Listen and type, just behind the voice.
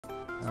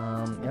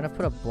I'm gonna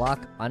put a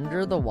block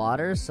under the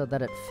water so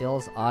that it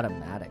fills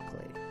automatically.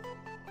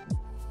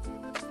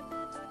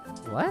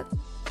 What?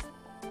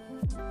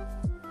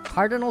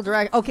 Cardinal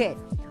direct. Okay,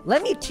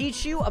 let me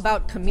teach you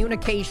about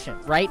communication,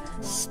 right?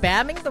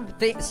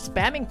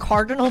 Spamming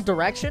cardinal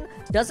direction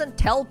doesn't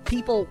tell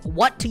people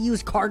what to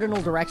use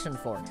cardinal direction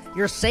for.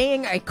 You're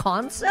saying a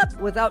concept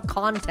without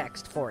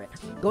context for it.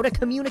 Go to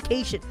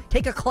communication.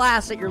 Take a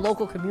class at your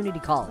local community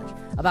college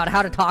about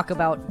how to talk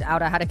about how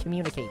to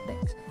communicate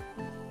things.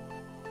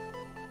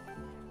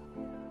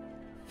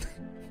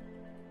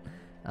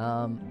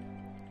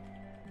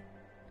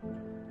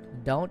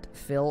 Don't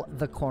fill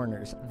the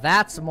corners.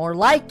 That's more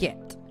like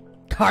it.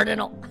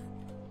 Cardinal.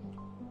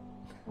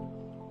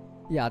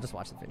 Yeah, I'll just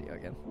watch the video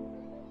again.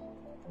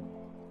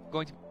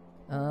 Going to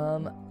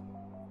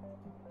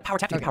power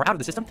tap to get power out of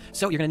the system.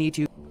 So you're going to need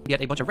to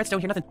get a bunch of redstone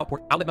here. Nothing.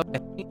 Port outlet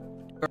mode.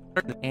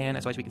 And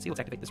as we can see,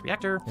 let's activate this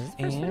reactor.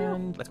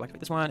 And let's go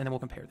activate this one, and then we'll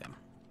compare them.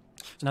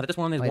 So now that this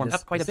one is warmed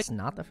up quite a bit. This is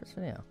not the first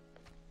video.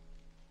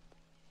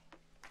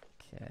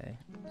 Okay.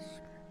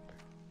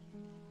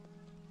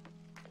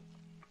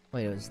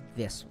 Wait, it was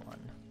this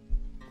one.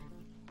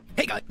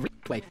 Hey guys,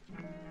 wait.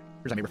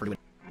 Here's I may refer to it.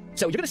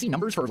 So you're gonna see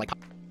numbers for like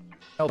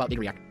about big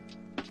reactor.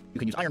 You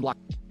can use iron block.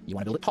 You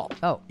want to build it tall.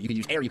 Oh. You can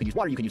use air. You can use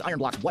water. You can use iron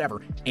blocks.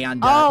 Whatever.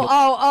 And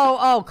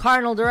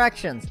cardinal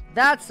directions.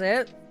 That's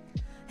it.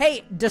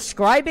 Hey,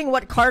 describing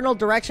what cardinal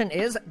direction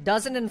is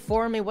doesn't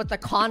inform me what the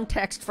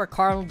context for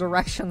cardinal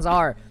directions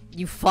are.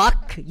 You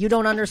fuck. You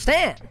don't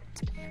understand.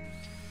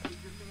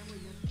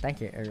 Thank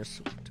you,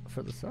 Airsuit,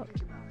 for the sub.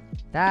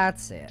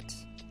 That's it.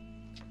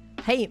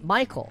 Hey,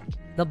 Michael,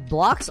 the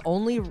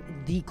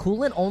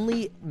coolant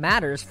only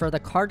matters for the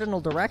cardinal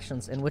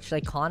directions in which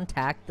they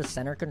contact the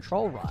center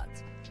control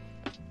rods.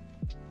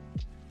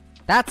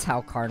 That's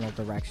how cardinal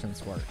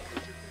directions work.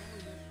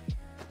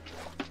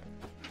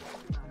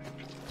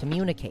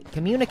 Communicate.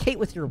 Communicate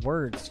with your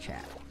words,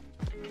 chat.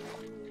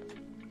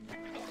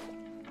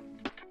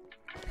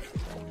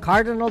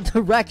 Cardinal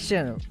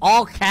direction,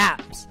 all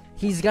caps.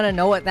 He's gonna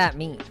know what that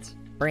means.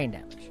 Brain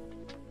damage.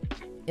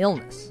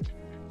 Illness.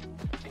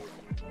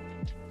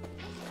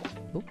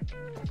 Boop.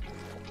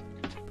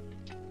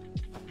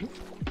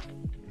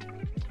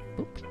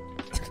 Boop.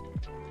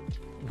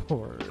 Boop.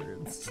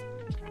 Words.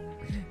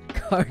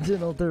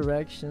 Cardinal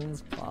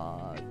directions,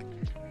 pog.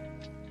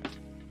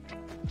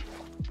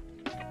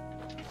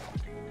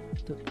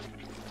 Doop.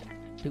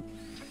 Doop.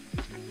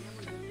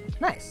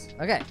 Nice.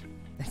 Okay.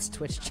 That's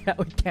Twitch chat.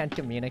 We can't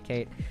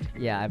communicate.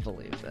 Yeah, I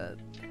believe that.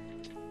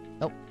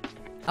 Oh.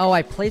 Oh,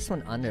 I placed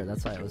one under.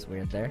 That's why it was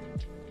weird there.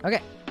 Okay.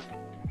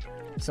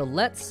 So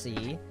let's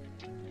see.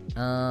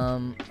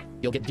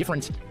 You'll get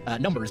different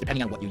numbers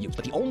depending on what you use,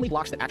 but the only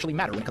blocks that actually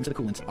matter when it comes to the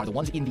coolants are the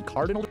ones in the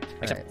cardinal.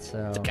 Alright,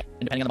 so... Okay,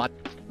 and depending on the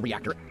mod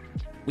reactor,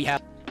 we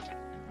have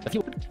a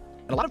few. And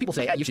a lot of people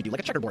say, yeah, you should do like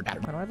a checkerboard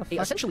pattern. They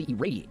essentially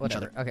irradiate each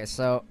other. Okay,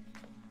 so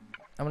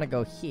I'm gonna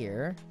go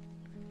here,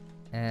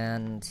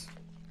 and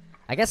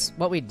I guess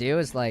what we do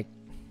is like,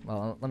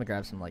 well, let me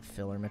grab some like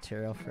filler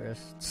material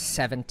first.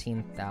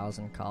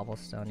 17,000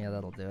 cobblestone. Yeah,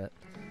 that'll do it.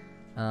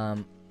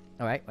 All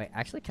right, wait.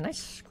 Actually, can I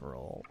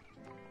scroll?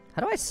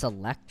 How do I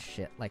select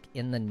shit, like,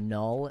 in the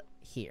null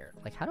here?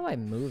 Like, how do I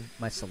move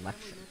my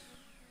selection?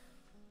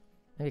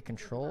 Maybe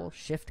control,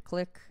 shift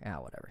click? Ah,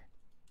 whatever.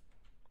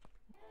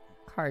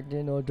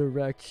 Cardinal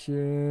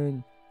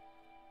direction.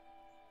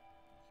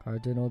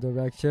 Cardinal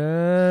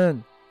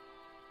direction.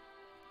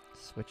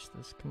 Switch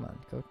this, come on.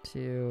 Go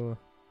to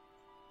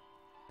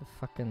the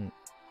fucking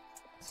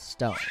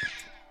stone.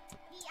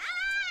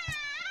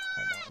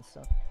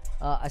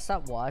 I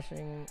stopped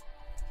washing...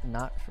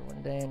 not for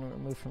one day and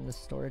removed from the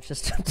storage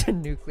system to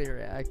nuclear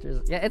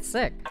reactors. Yeah, it's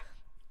sick.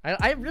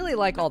 I really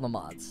like all the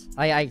mods.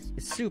 I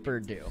super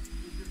do.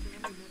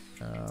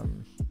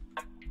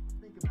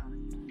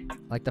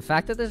 Like the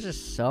fact that there's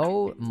just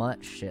so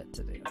much shit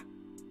to do.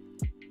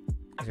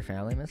 Is your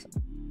family missing?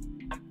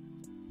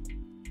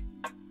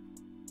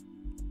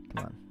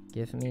 Come on,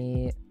 give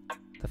me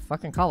the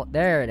fucking cobble.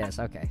 There it is.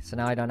 Okay, so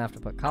now I don't have to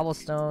put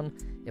cobblestone.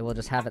 It will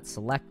just have it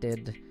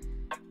selected.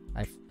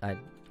 I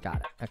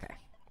got it. Okay.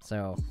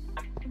 So,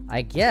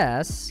 I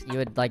guess you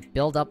would, like,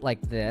 build up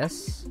like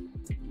this,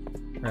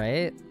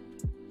 right?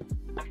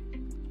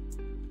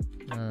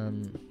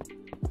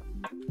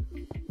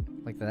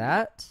 Like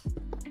that.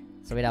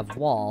 So we'd have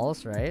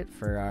walls, right,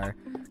 for our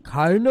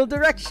cardinal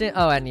direction.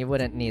 Oh, and you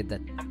wouldn't need the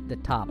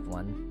top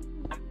one.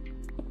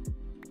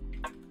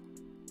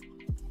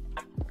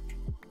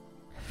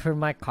 For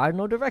my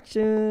cardinal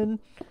direction.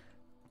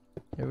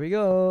 Here we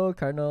go,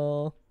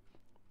 cardinal.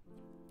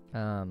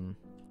 And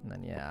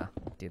then, yeah,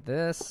 do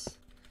this.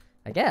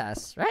 I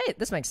guess, right?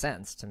 This makes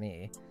sense to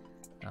me.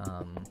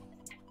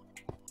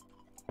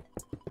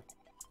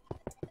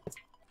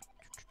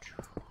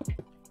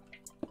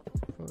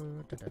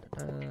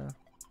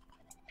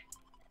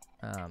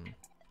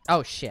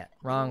 Oh shit.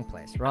 Wrong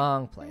place.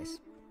 Wrong place.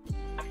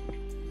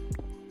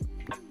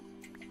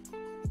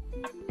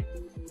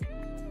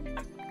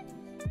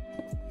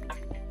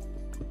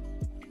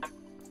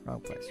 Wrong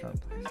place. Wrong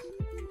place.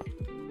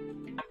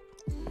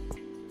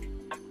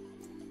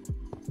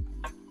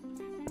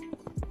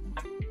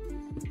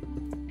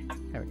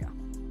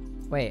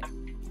 Wait.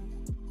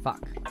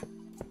 Fuck.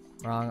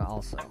 Wrong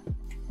also.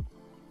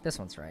 This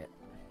one's right.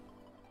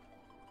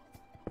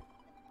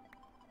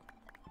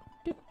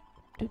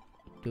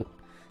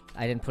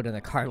 I didn't put it in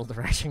the cardinal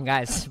direction,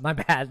 guys. My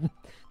bad.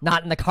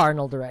 Not in the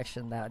cardinal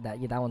direction. That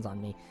one's on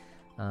me.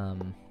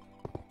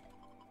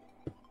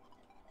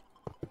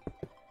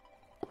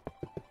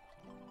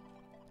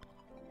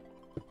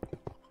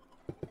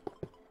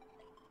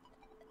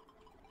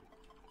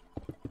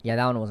 Yeah,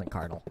 that one wasn't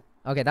cardinal.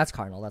 Okay, that's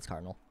cardinal. That's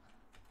cardinal.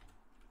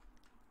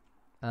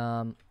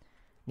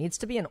 Needs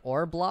to be an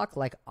ore block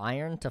like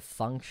iron to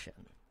function.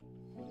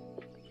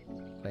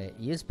 Wait,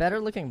 use better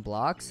looking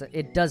blocks?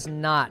 It does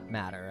not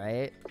matter,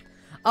 right?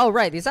 Oh,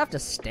 right, these have to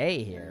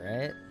stay here,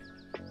 right?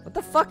 What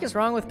the fuck is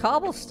wrong with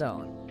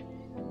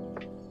cobblestone?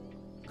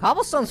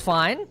 Cobblestone's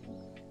fine.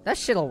 That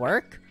shit'll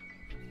work.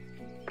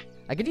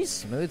 I could use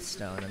smooth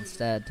stone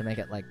instead to make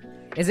it like...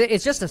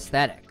 It's just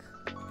aesthetic.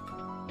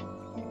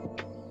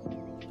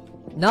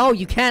 No,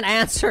 you can't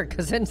answer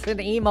because it's in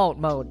emote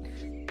mode.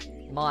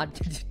 Mod,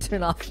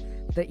 turn off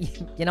the...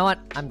 You know what?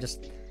 I'm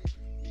just...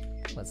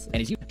 Let's see.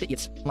 And it's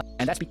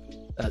and that's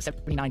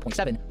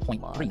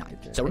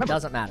 79.7.39. So remember, it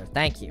doesn't matter.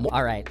 Thank you.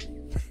 All right.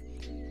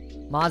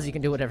 Mods, you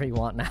can do whatever you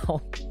want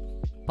now.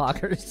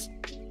 Poggers.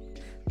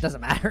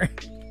 Doesn't matter.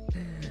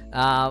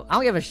 I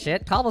don't give a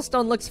shit.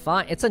 Cobblestone looks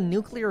fine. It's a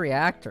nuclear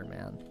reactor,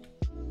 man.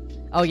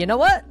 Oh, you know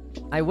what?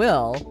 I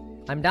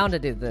will. I'm down to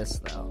do this,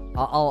 though.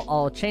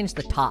 I'll change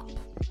the top.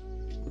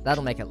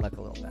 That'll make it look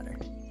a little better.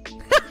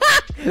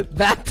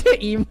 Back to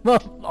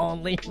emote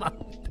only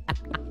mode.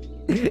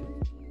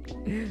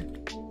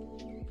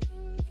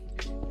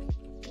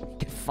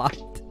 Get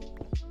fucked.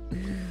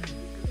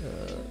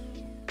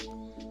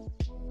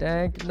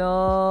 Dank,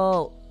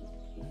 no.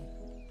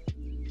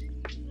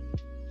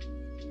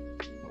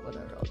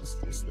 Whatever, I'll just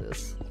use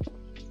this.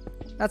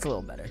 That's a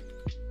little better.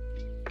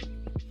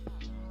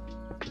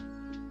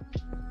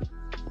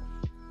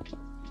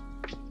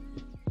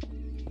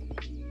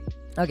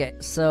 Okay,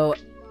 so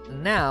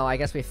now I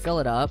guess we fill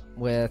it up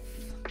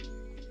with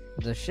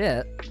the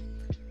shit.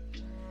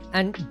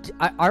 And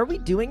are we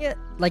doing it,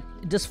 like,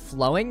 does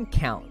flowing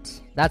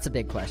count? That's a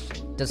big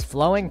question. Does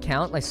flowing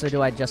count? Like, so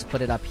do I just put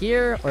it up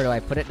here, or do I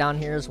put it down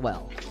here as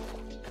well?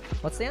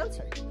 What's the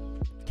answer?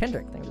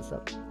 Kendrick, think this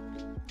up.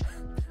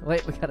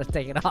 Wait, we gotta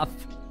take it off.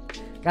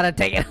 Gotta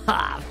take it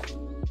off.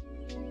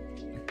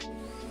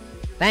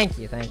 Thank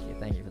you for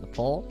the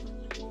poll.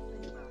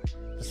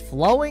 Does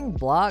flowing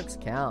blocks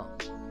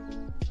count?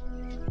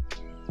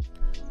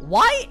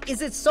 Why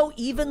is it so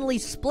evenly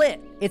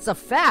split? It's a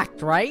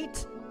fact,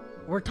 right?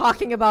 We're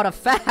talking about a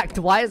fact.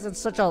 Why is it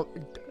such a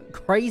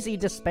crazy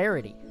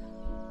disparity?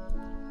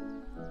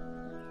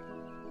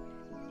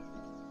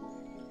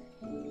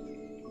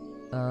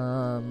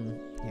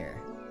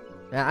 Here.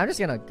 Yeah, I'm just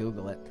gonna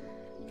Google it.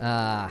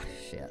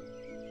 Shit.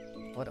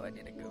 What do I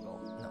need to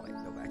Google? No, wait,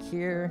 go back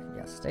here.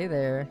 Yeah, stay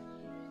there.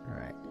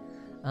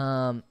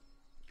 Alright.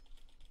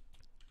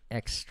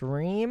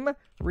 Extreme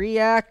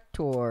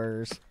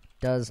reactors.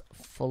 Does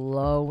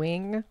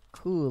flowing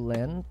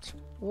coolant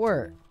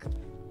work?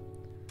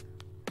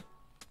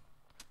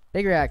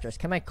 Big reactors.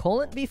 Can my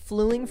coolant be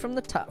flowing from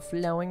the top?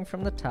 Flowing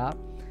from the top.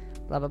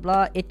 Blah, blah,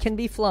 blah. It can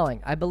be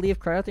flowing. I believe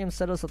cryothium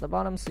settles at the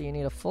bottom, so you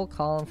need a full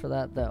column for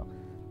that, though.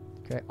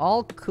 Okay,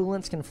 all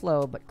coolants can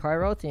flow, but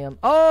cryothium...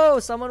 Oh,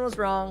 someone was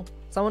wrong.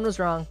 Someone was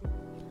wrong.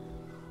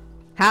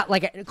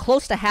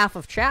 Close to half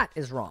of chat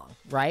is wrong,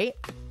 right?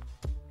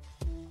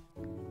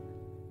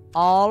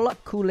 All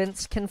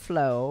coolants can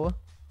flow.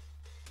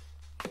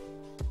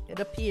 It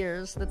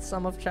appears that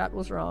some of chat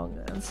was wrong,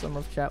 and some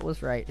of chat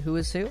was right. Who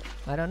is who?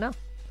 I don't know.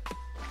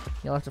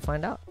 You'll have to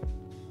find out.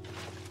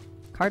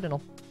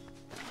 Cardinal.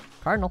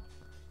 Cardinal.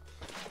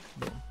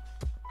 Boom.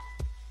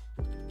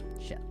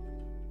 Shit.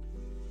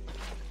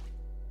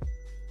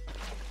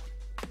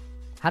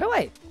 How do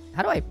I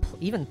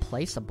even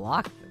place a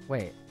block?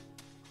 Wait.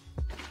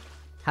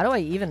 How do I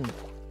even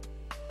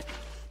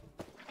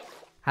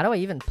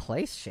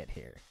place shit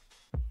here?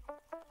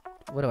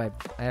 What do I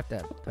have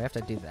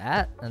to do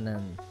that and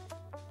then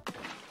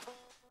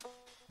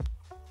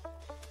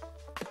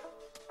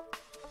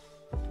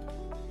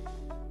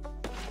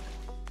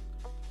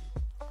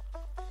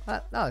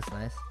that looks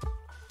nice.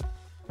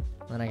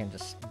 Then I can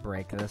just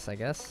break this, I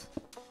guess.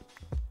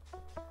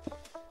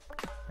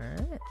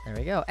 Alright, there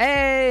we go.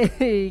 Hey!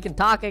 You can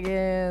talk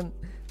again!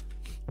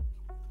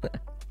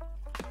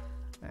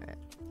 Alright.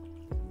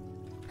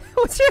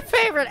 What's your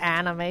favorite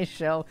anime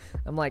show?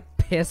 I'm like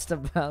pissed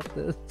about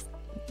this.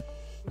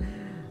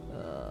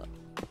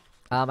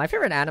 My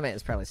favorite anime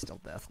is probably still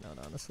Death Note,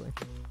 honestly.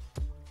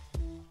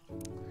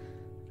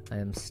 I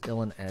am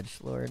still an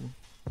edgelord.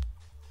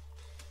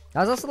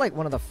 That was also like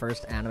one of the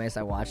first animes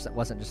I watched that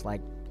wasn't just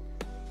like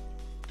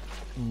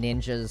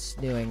ninjas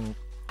doing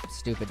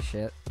stupid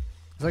shit. It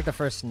was like the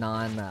first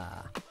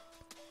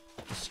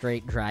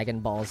straight Dragon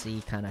Ball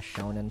Z kind of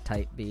shonen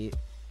type beat.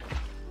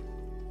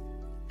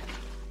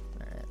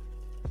 Alright.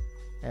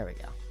 There we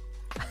go.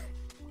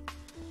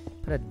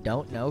 Put a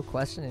don't know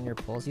question in your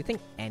polls. You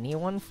think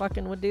anyone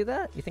fucking would do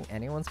that? You think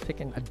anyone's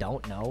picking a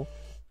don't know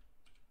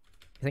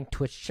You think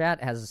Twitch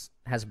chat has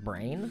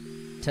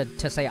brain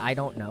to say I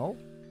don't know?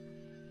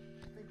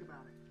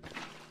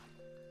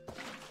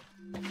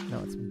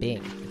 No, it's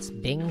Bing. It's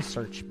Bing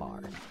search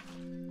bar.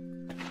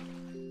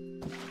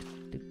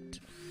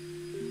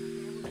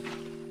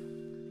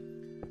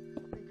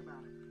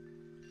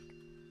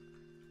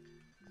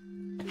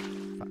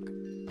 Fuck.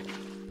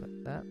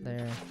 Put that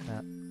there.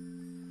 That.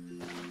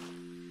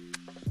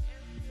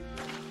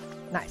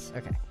 Nice.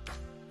 Okay.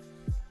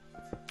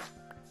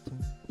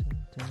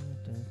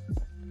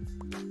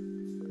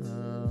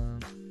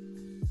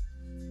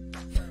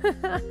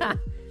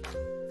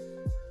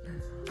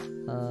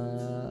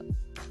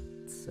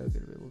 It's so good to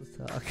be able to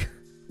talk.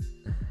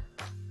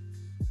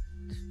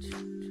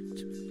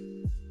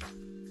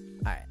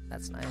 Alright,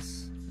 that's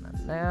nice.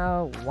 And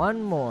now,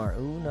 one more.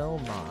 Uno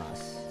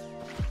mas.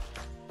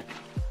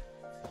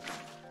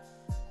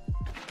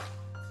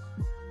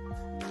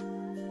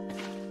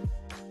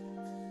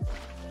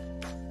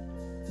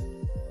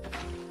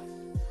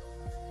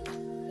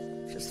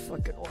 Just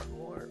fucking one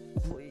more,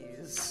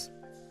 please.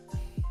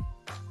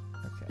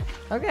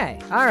 Okay,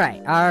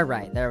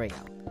 alright, there we go.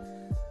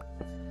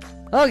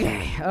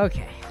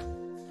 Okay.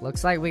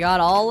 Looks like we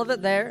got all of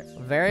it there.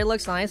 Very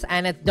looks nice.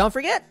 And don't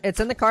forget, it's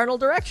in the cardinal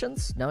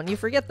directions. Don't you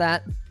forget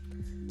that.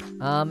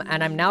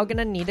 And I'm now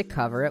gonna need to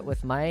cover it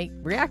with my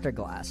reactor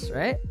glass,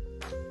 right?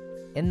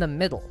 In the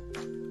middle.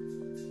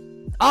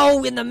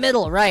 Oh, in the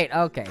middle, right.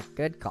 Okay,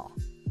 good call.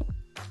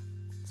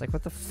 It's like,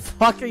 what the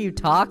fuck are you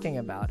talking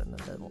about in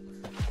the middle?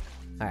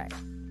 Alright.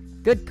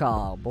 Good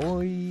call,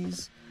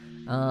 boys.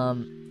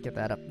 Get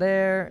that up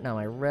there. Now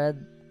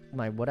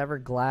my whatever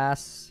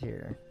glass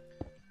here.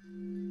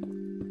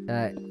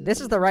 This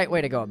is the right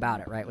way to go about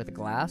it, right? With the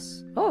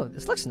glass. Oh,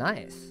 this looks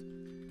nice.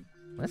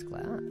 Nice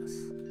glass.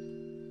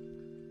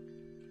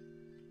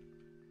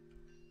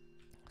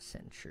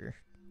 Censure.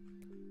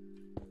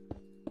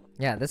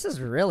 Yeah, this is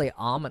really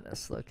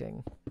ominous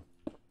looking.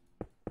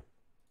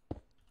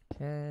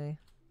 Okay.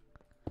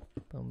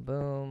 Boom,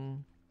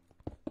 boom.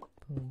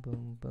 Boom,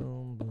 boom,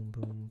 boom, boom,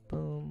 boom,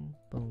 boom,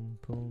 boom,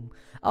 boom.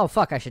 Oh,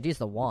 fuck, I should use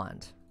the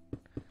wand.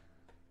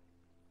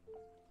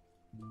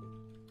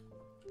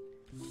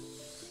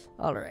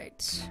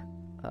 Alright.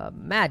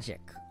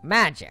 Magic.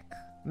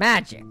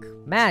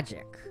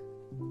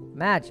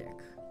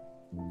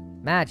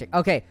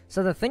 Okay,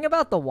 so the thing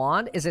about the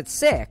wand is it's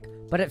sick,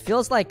 but it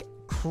feels like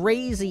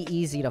crazy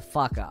easy to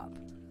fuck up.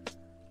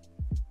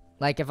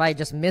 Like if I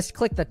just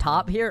misclick the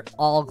top here,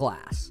 all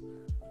glass.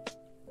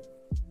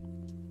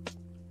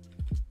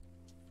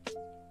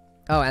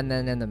 Oh, and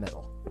then in the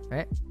middle,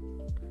 right?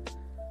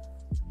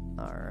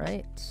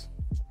 Alright.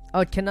 Oh,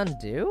 it can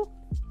undo?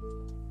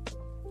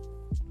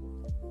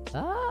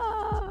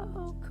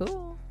 Oh,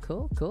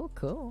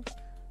 cool.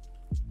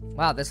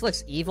 Wow, this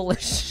looks evil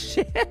as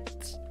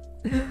shit.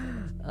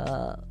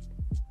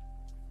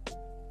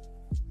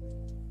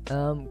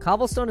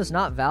 Cobblestone is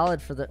not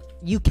valid for the...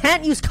 You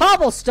can't use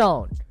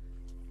cobblestone!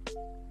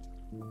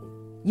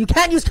 You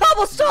can't use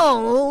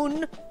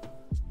cobblestone!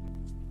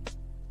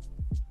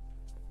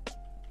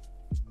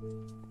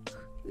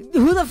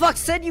 Who the fuck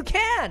said you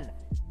can?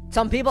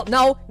 Some people...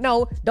 No,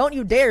 don't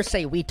you dare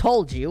say we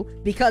told you,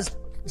 because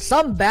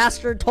some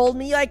bastard told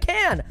me I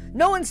can.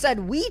 No one said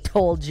we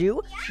told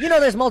you. You know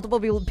there's multiple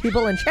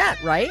people in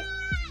chat, right?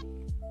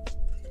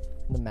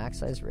 The max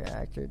size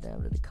reactor,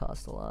 damn, did it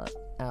cost a lot.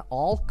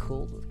 All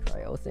cooled with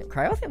cryothium.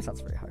 Cryothium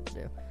sounds very hard to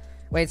do.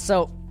 Wait,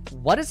 so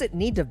what does it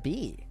need to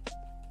be?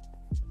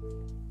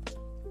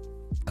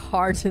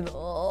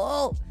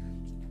 Cardinal.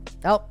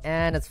 Oh,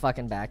 and it's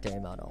fucking back to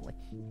amount only.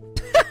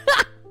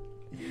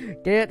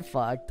 Get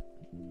fucked.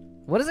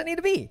 What does it need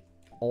to be?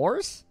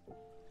 Ores?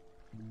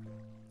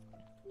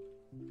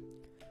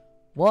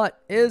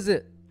 What is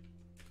it?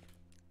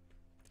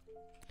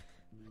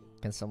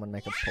 Can someone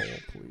make a poll,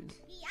 please?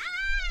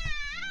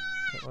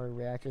 Or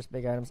reactors,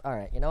 big items.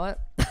 Alright, you know what?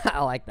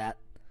 I like that.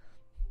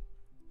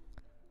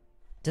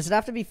 Does it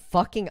have to be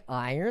fucking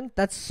iron?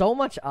 That's so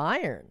much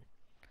iron.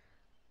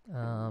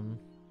 Let's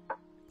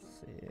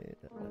see.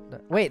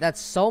 Wait, that's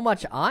so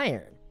much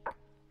iron.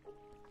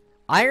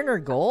 Iron or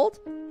gold?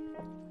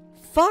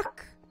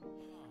 Fuck.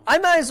 I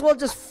might as well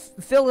just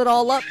fill it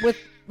all up with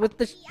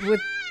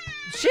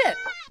shit.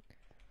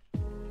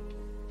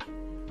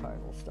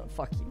 Cardinal stone.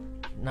 Fuck you.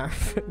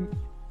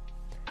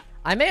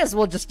 I may as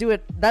well just do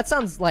it. That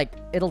sounds like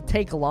it'll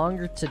take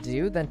longer to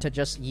do than to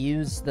just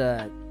use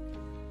the...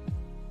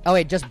 Oh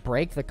wait, just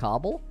break the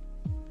cobble?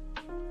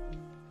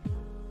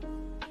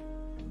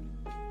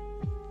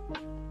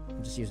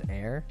 Just use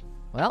air?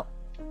 Well,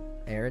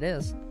 air it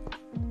is.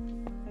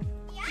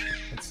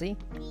 Let's see.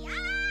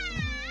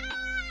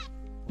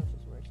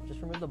 Just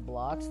remove the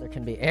blocks. There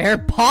can be air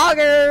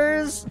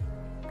poggers!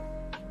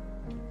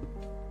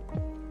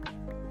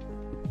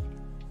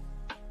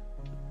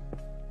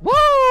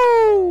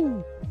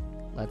 Woo!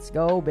 Let's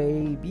go,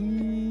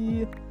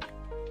 baby.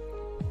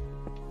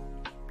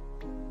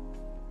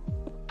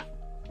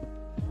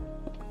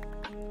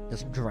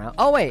 Just drown.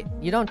 Oh, wait.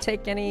 You don't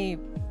take any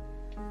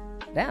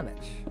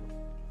damage.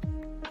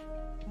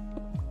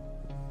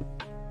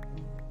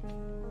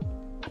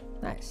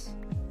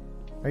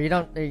 Or you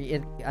don't...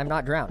 I'm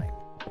not drowning.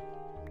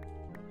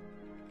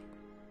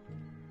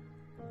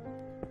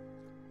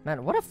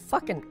 Man, what a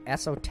fucking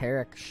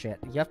esoteric shit.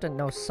 You have to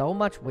know so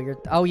much weird...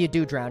 Oh, you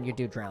do drown. You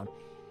do drown.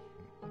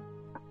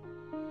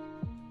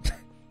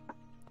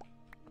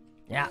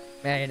 Yeah,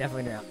 you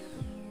definitely drown.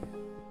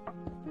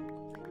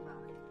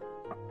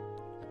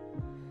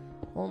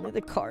 Only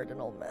the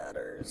cardinal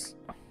matters.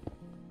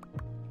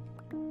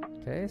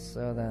 Okay,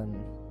 so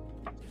then...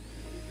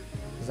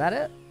 Is that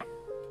it?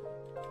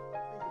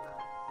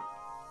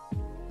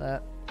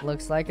 That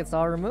looks like it's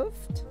all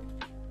removed.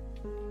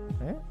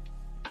 Okay.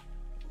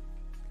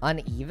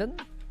 Uneven?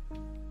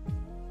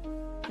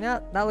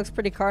 Yeah, that looks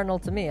pretty cardinal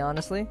to me,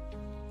 honestly.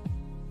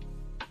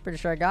 Pretty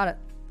sure I got it.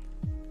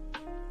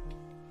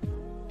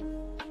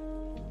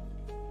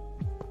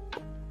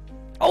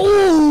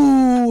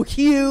 Oh,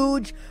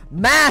 huge,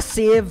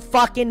 massive,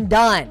 fucking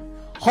done.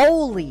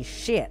 Holy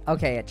shit.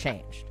 Okay, it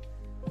changed.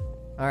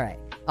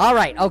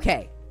 Alright,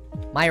 okay.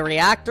 My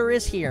reactor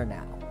is here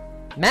now.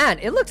 Man,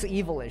 it looks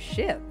evil as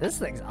shit. This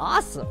thing's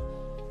awesome.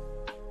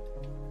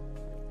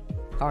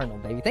 Cardinal,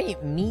 baby. Thank you,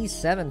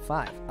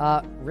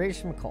 me75.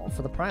 Rage McCall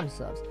for the Prime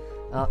subs.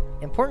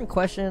 Important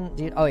question,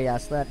 dude. Oh,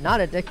 yes, that. Not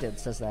addicted,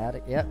 says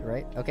that. Yep,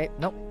 right. Okay,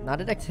 nope, not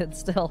addicted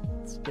still.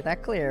 Let's get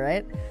that clear,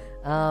 right?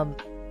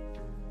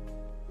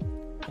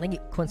 Thank you,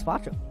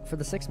 Quinspatro, for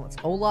the 6 months.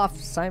 Olaf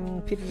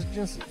Simon Peters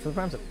for the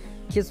Prime sub.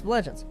 Kids of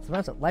Legends for the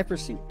Prime sub. Life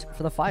Pursuit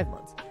for the 5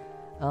 months.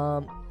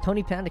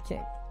 Tony Panda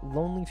King.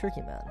 Lonely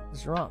Turkey Man.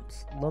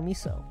 Zroms.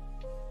 Lomiso.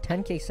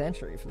 10k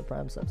Century for the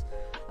Prime subs.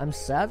 I'm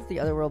sad that the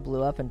other world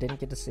blew up and didn't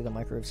get to see the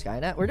microwave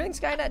Skynet. We're doing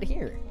Skynet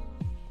here.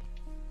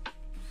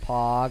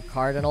 Pog,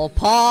 Cardinal,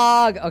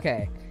 Pog!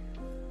 Okay.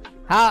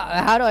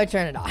 How do I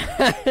turn it on?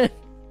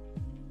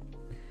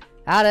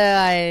 How do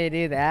I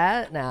do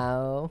that?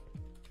 No.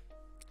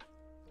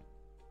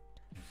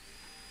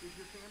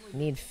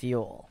 Need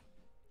fuel.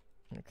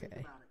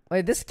 Okay.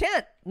 Wait, this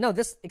can't... No,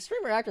 this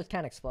extreme reactors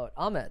can't explode.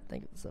 Ahmed,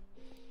 thank you.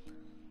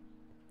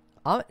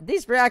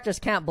 These reactors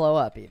can't blow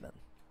up, even.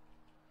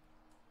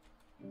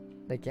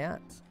 They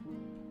can't.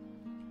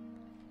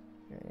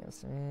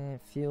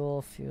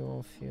 Fuel.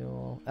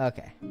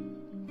 Okay.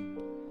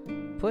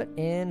 Put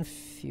in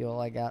fuel.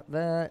 I got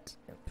that.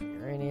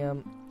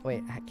 Uranium.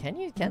 Wait,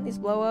 can these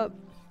blow up?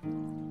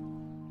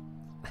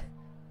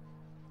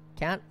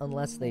 Can't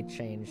unless they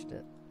changed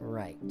it.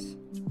 Right.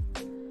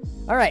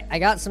 Alright, I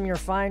got some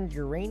refined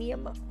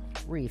uranium.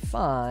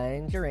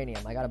 Refined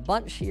uranium. I got a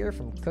bunch here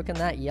from cooking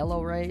that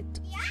yellow right.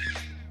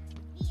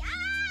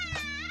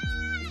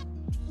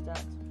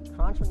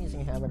 Crouch when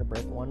using hammer to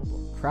break one.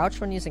 Crouch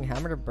when using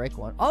hammer to break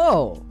one.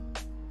 Oh!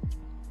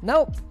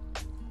 Nope.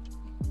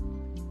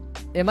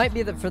 It might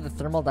be for the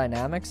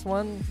thermodynamics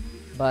one,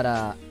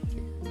 but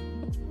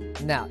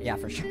no, yeah,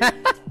 for sure.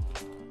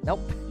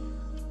 Nope.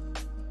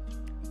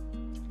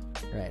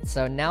 Right,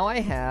 so now I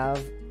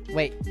have...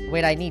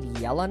 Wait, I need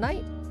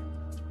Yellowknight?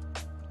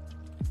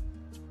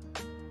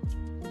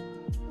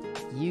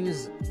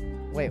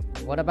 Wait,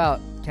 what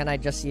about... Can I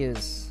just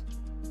use...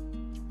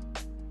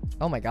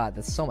 Oh my god,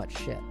 that's so much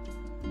shit.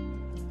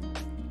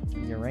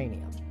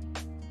 Uranium.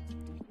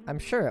 I'm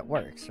sure it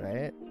works,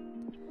 right?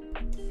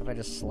 If I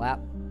just slap...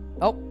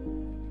 Oh!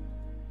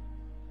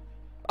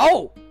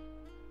 Oh!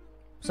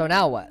 So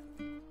now what?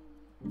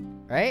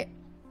 Right?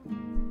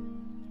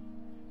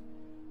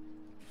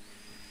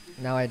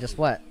 Now I just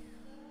what?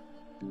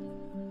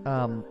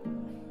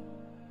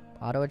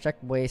 Auto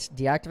eject waste,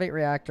 deactivate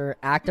reactor,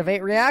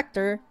 activate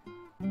reactor.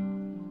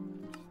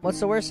 What's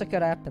the worst that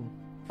could happen?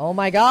 Oh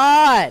my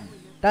god!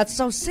 That's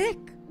so sick!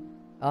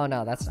 Oh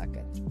no, that's not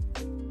good.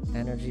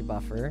 Energy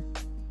buffer.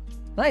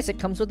 Nice, it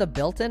comes with a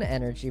built-in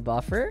energy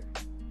buffer.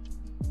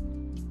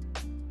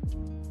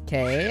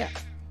 Okay.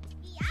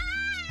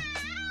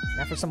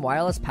 Now for some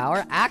wireless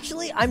power.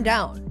 Actually, I'm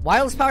down.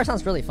 Wireless power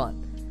sounds really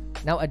fun.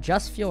 Now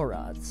adjust fuel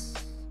rods.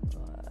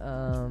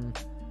 Kilo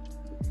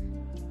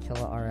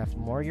RF.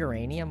 More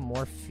uranium,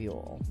 more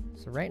fuel.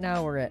 So right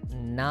now we're at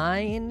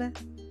 9.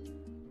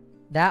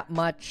 That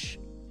much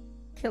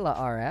kilo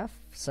RF.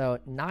 So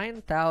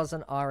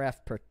 9,000 RF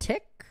per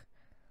tick.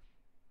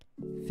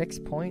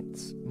 Fixed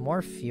points.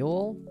 More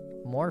fuel.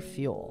 More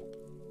fuel.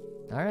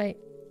 Alright.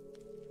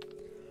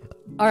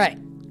 Alright.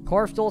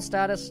 Core fuel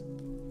status.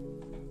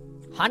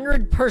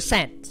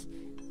 100%.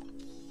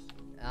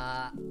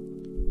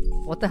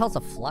 What the hell's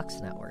a flux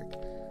network?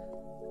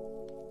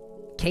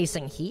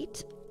 Casing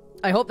heat?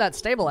 I hope that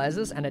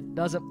stabilizes and it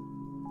doesn't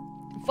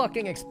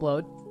fucking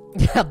explode.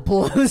 Yeah,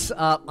 blows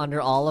up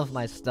under all of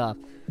my stuff.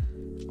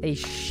 A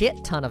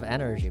shit ton of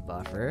energy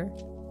buffer.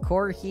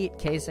 Core heat,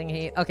 casing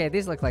heat. Okay,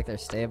 these look like they're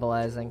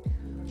stabilizing.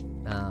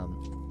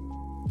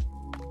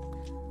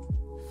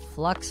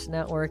 Flux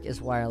network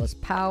is wireless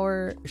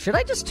power. Should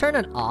I just turn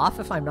it off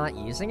if I'm not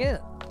using it?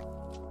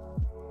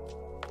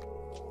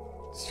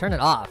 Let's turn it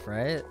off,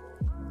 right?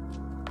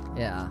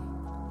 Yeah.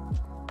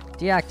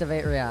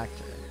 Deactivate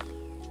reactor.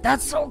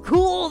 That's so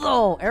cool,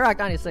 though!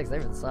 Airrock96,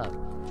 they've been subbed.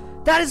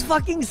 That is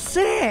fucking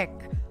sick!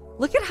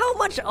 Look at how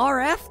much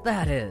RF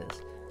that is!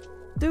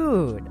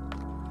 Dude.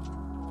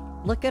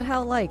 Look at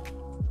how, like...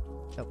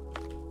 Oh.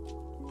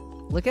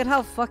 Look at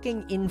how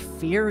fucking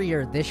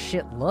inferior this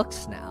shit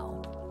looks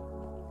now.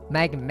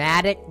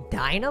 Magmatic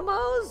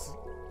dynamos?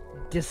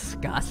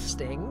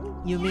 Disgusting?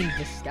 You mean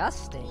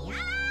disgusting?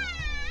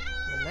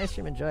 Nice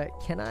stream, enjoy it.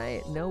 Can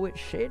I know which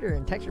shader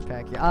and texture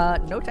pack?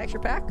 No texture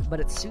pack, but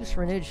it's Seuss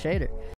Renewed shader.